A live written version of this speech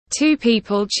Two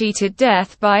people cheated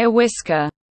death by a whisker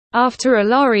after a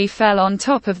lorry fell on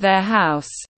top of their house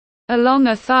along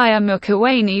Othaya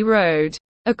Mukurweini Road.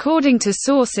 According to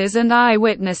sources and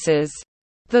eyewitnesses,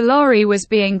 the lorry was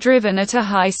being driven at a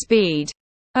high speed,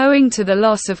 owing to the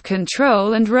loss of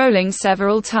control and rolling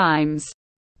several times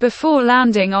before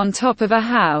landing on top of a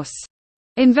house.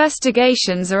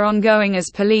 Investigations are ongoing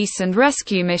as police and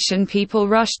rescue mission people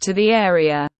rushed to the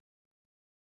area.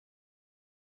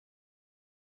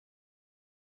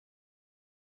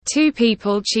 Two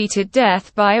people cheated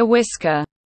death by a whisker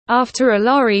after a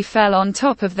lorry fell on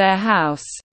top of their house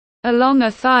along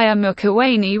Othaya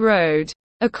Mukurweini Road.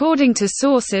 According to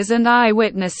sources and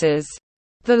eyewitnesses,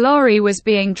 the lorry was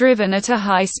being driven at a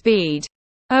high speed,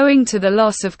 owing to the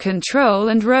loss of control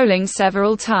and rolling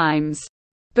several times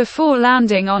before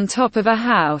landing on top of a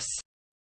house.